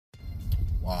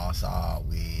What's up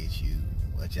with you?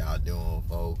 What y'all doing,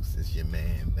 folks? It's your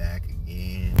man back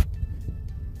again.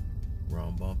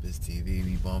 Run Bumpers TV,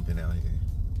 we bumping out here.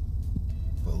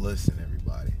 But listen,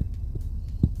 everybody.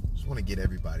 Just want to get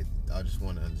everybody. I just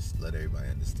want to let everybody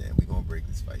understand. We're gonna break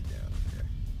this fight down, okay?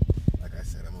 Like I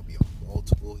said, I'm gonna be on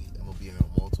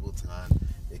multiple times.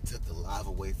 They took the live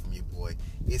away from your boy.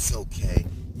 It's okay.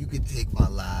 You can take my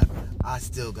live. I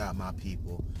still got my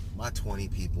people. My 20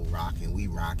 people rocking. We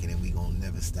rocking, and we gonna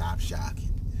never stop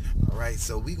shocking. All right,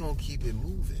 so we gonna keep it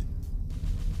moving.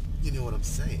 You know what I'm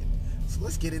saying? So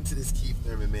let's get into this Keith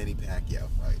Thurman Manny Pacquiao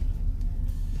fight.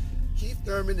 Keith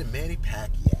Thurman and Manny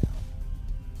Pacquiao,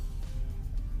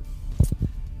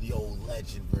 the old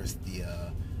legend versus the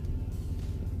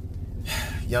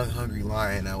young hungry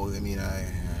lion.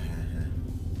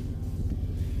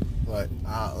 But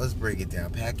let's break it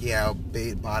down.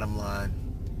 Pacquiao, bottom line,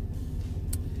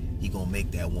 he gonna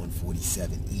make that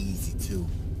 147 easy too.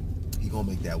 He gonna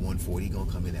make that 140. He gonna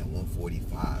come in at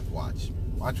 145. Watch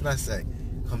what I say.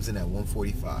 Comes in at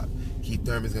 145. Keith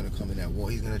Thurman's gonna come in at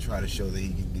one. He's gonna try to show that he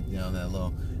can get down that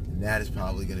low, and that is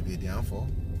probably gonna be a downfall.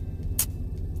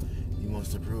 He wants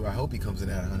to prove. I hope he comes in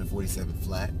at 147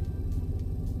 flat.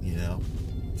 You know,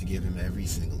 to give him every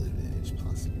single advantage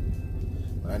possible.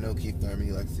 But I know Keith Thurman,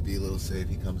 he likes to be a little safe.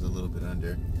 He comes a little bit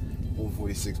under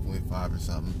 146.5 or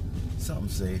something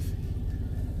safe.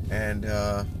 And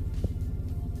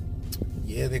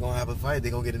yeah, they're gonna have a fight.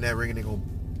 They're gonna get in that ring and they're gonna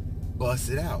bust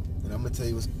it out. And I'm gonna tell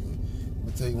you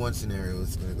one scenario.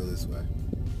 It's gonna go this way.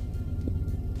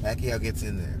 Pacquiao gets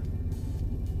in there.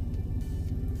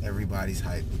 Everybody's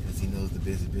hyped because he knows the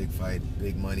big fight,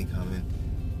 big money coming.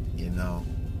 You know,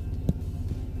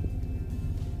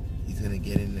 he's gonna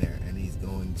get in there and he's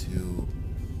going to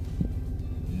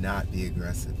not be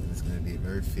aggressive, and it's gonna be a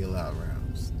very feel-out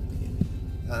rounds.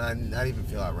 Not even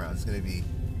feel-out rounds. It's gonna be.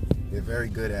 They're very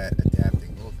good at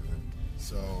adapting, both of them.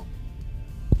 So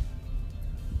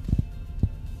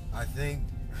I think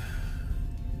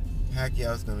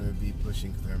Pacquiao's going to be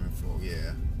pushing Thurman forward.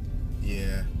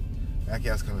 Yeah.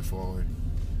 Pacquiao's coming forward,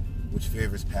 which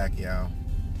favors Pacquiao.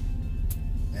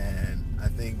 And I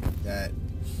think that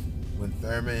when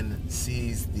Thurman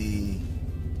sees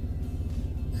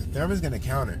Thurman's going to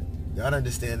counter. You got to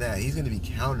understand that. He's going to be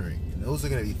countering. And those are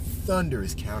going to be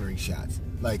thunderous countering shots.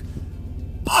 Like,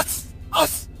 us!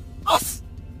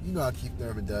 You know how Keith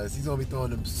Thurman does. He's going to be throwing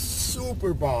them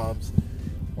super bombs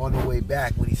on the way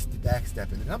back when he's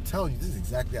backstepping. And I'm telling you, this is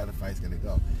exactly how the fight's going to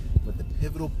go. But the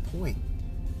pivotal point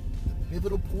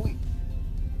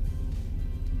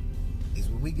is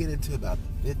when we get into about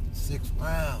the 5th, 6th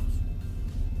rounds.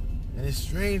 And it's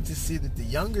strange to see that the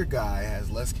younger guy has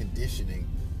less conditioning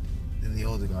than the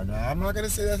older guy. Now, I'm not going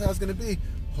to say that's how it's going to be.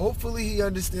 Hopefully he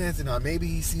understands it. Now, maybe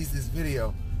he sees this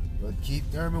video. But Keith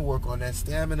Thurman work on that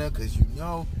stamina, because you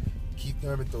know Keith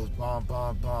Thurman throws bombs.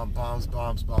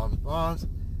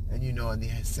 And you know in the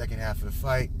second half of the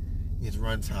fight, it's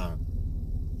run time.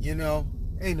 You know,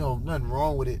 ain't nothing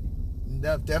wrong with it.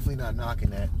 Definitely not knocking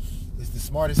that. It's the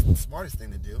smartest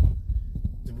thing to do,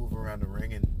 to move around the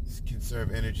ring and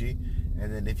conserve energy.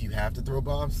 And then if you have to throw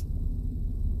bombs,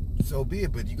 so be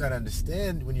it. But you got to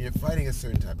understand, when you're fighting a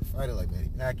certain type of fighter like Manny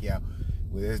Pacquiao,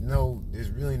 where there's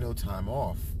really no time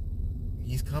off.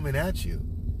 He's coming at you.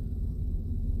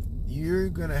 You're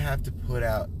gonna have to put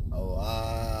out a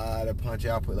lot of punch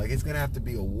output. Like, it's gonna have to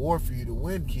be a war for you to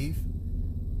win, Keith.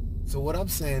 So what I'm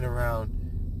saying, around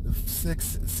the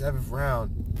 6th, 7th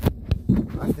round,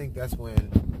 I think that's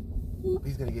when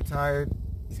he's gonna get tired.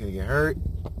 He's gonna get hurt.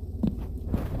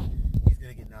 He's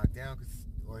gonna get knocked down,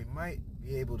 or he might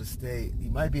be able to stay. He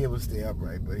might be able to stay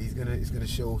upright, but he's gonna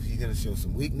show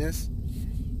some weakness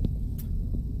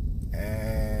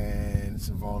and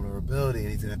some vulnerability, and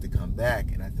he's gonna have to come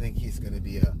back. And I think he's gonna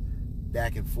be a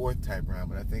back and forth type round.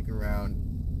 But I think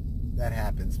around that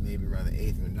happens, maybe around the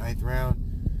 8th or 9th round,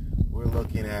 we're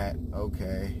looking at,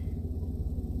 okay,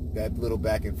 that little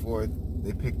back and forth.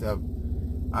 They picked up.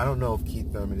 I don't know if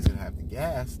Keith Thurman is gonna have the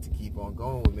gas to keep on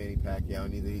going with Manny Pacquiao,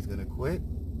 and either he's gonna quit.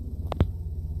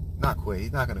 Not quit.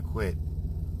 He's not gonna quit.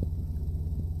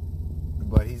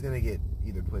 But he's gonna get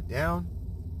either put down.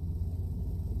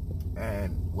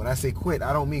 And when I say quit,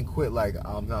 I don't mean quit like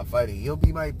I'm not fighting. He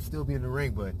might still be in the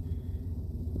ring, but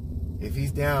if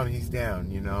he's down, he's down,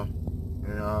 you know.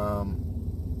 And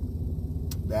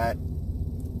that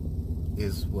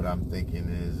is what I'm thinking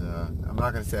is, I'm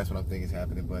not going to say that's what I'm thinking is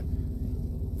happening, but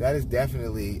that is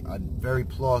definitely a very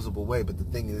plausible way. But the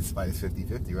thing is, this fight is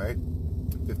 50-50, right?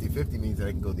 50-50 means that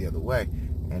I can go the other way.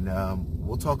 And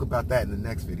we'll talk about that in the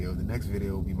next video. The next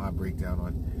video will be my breakdown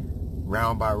on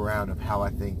round by round of how I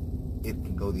think it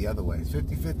can go the other way. It's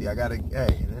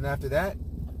 50-50. And then after that,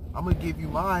 I'm going to give you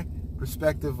my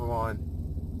perspective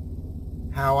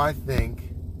on how I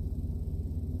think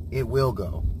it will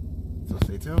go. So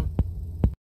stay tuned.